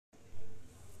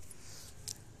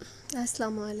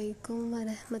السلام علیکم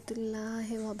ورحمۃ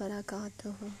اللہ وبرکاتہ۔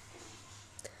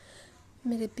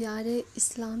 میرے پیارے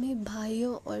اسلامی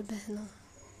بھائیوں اور بہنوں،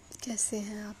 کیسے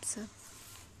ہیں آپ سب؟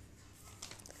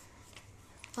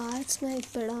 آج میں ایک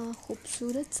بڑا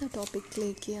خوبصورت سا ٹاپک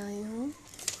لے کے آئی ہوں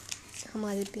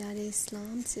ہمارے پیارے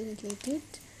اسلام سے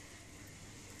ریلیٹڈ،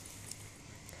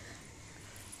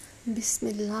 بسم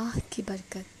اللہ کی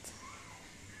برکت۔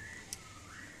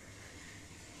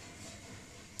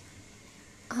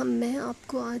 میں آپ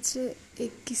کو آج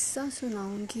ایک قصہ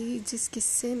سناؤں گی، جس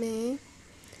قصے میں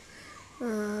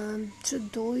جو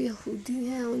دو یہودی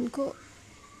ہیں ان کو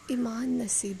ایمان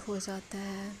نصیب ہو جاتا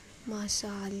ہے،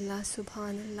 ماشاء اللہ،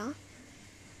 سبحان اللہ،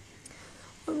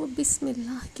 اور وہ بسم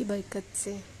اللہ کی برکت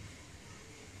سے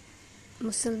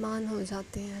مسلمان ہو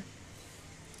جاتے ہیں۔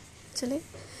 چلے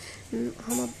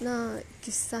ہم اپنا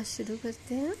قصہ شروع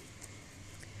کرتے ہیں۔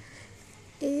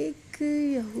 ایک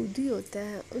یہودی ہوتا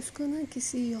ہے، اس کو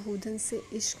کسی یہودن سے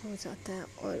عشق ہو جاتا ہے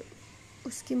اور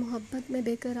اس کی محبت میں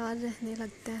بے قرار رہنے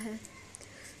لگتا ہے۔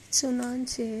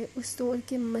 چنانچہ اس دور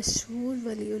کے مشہور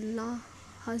ولی اللہ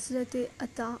حضرت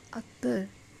عطا اکبر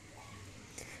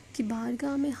کی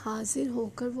بارگاہ میں حاضر ہو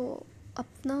کر وہ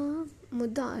اپنا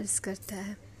مدعا عرض کرتا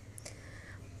ہے۔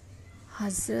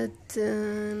 حضرت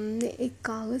نے ایک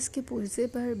کاغذ کے پرزے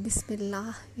پر بسم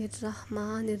اللہ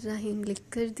الرحمن الرحیم لکھ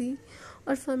کر دی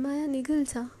اور فرمایا نگل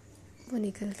جا۔ وہ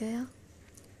نگل گیا۔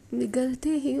 نگلتے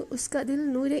ہی اس کا دل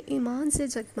نور ایمان سے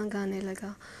جگمگانے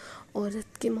لگا۔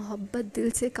 عورت کی محبت دل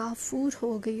سے کافور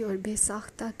ہو گئی اور بے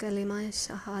ساختہ کلمہ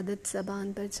شہادت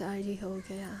زبان پر جاری ہو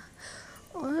گیا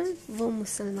اور وہ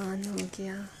مسلمان ہو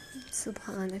گیا۔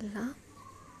 سبحان اللہ۔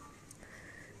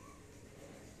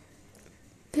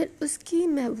 پھر اس کی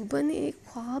محبوبہ نے ایک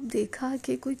خواب دیکھا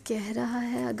کہ کوئی کہہ رہا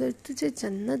ہے اگر تجھے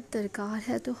جنت درکار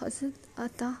ہے تو حضرت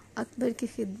عطا اکبر کی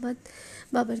خدمت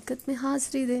بابرکت میں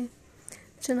حاضری دے۔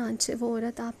 چنانچہ وہ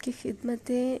عورت آپ کی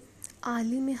خدمت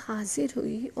عالی میں حاضر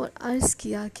ہوئی اور عرض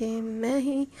کیا کہ میں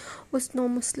ہی اس نو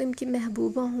مسلم کی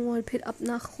محبوبہ ہوں، اور پھر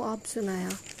اپنا خواب سنایا۔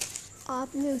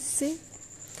 آپ نے اس سے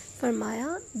فرمایا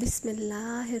بسم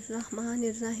اللہ الرحمن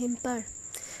الرحیم پڑھ۔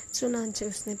 چنانچہ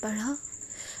اس نے پڑھا۔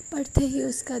 پڑھتے ہی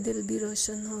اس کا دل بھی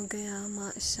روشن ہو گیا،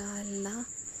 ماشاء اللہ،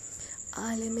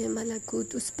 عالم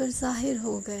ملکوت اس پر ظاہر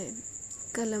ہو گئے۔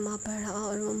 کلمہ پڑھا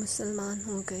اور وہ مسلمان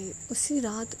ہو گئی۔ اسی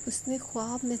رات اس نے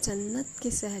خواب میں جنت کی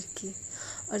سیر کی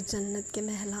اور جنت کے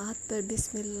محلات پر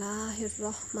بسم اللہ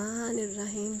الرحمن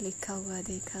الرحیم لکھا ہوا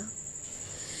دیکھا۔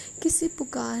 کسی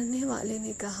پکارنے والے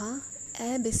نے کہا،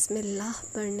 اے بسم اللہ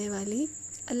پڑھنے والی،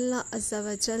 اللہ عز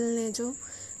و جل نے جو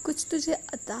کچھ تجھے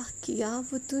عطا کیا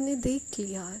وہ تو نے دیکھ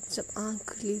لیا۔ جب آنکھ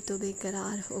کھلی تو بے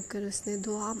قرار ہو کر اس نے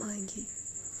دعا مانگی،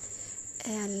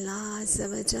 اے اللہ عز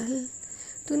و جل،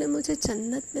 تو نے مجھے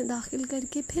جنت میں داخل کر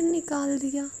کے پھر نکال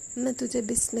دیا۔ میں تجھے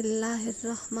بسم اللہ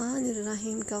الرحمن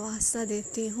الرحیم کا واسطہ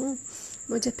دیتی ہوں،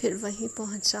 مجھے پھر وہیں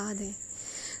پہنچا دے۔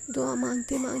 دعا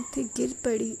مانگتے مانگتے گر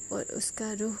پڑی اور اس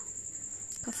کا روح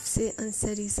قفس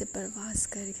انصری سے پرواز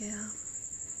کر گیا۔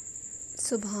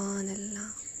 سبحان اللہ۔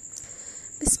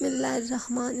 بسم اللہ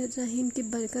الرحمن الرحیم کی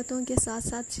برکتوں کے ساتھ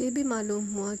ساتھ یہ بھی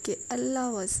معلوم ہوا کہ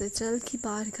اللہ عز و جل کی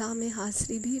بارگاہ میں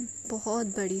حاضری بھی بہت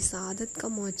بڑی سعادت کا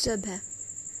موجب ہے۔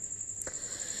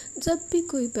 جب بھی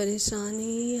کوئی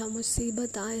پریشانی یا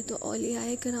مصیبت آئے تو اولیاء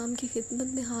کرام کی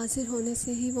خدمت میں حاضر ہونے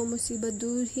سے ہی وہ مصیبت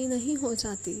دور ہی نہیں ہو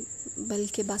جاتی،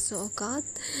 بلکہ بعض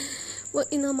اوقات وہ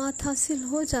انعامات حاصل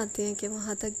ہو جاتے ہیں کہ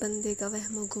وہاں تک بندے کا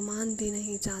وہم و گمان بھی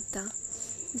نہیں جاتا،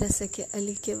 جیسے کہ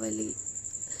علی کے ولی،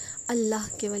 اللہ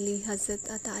کے ولی حضرت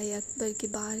عطا اکبر کی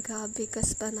بارگاہ بے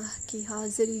کس پناہ کی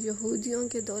حاضری یہودیوں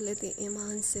کے دولت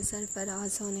ایمان سے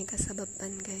سرفراز ہونے کا سبب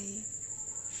بن گئی۔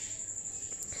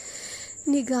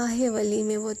 نگاہ ولی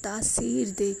میں وہ تاثیر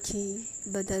دیکھی،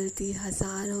 بدلتی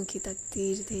ہزاروں کی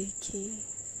تقدیر دیکھی۔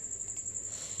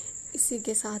 اسی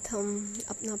کے ساتھ ہم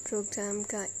اپنا پروگرام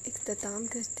کا اختتام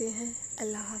کرتے ہیں۔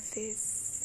 اللہ حافظ۔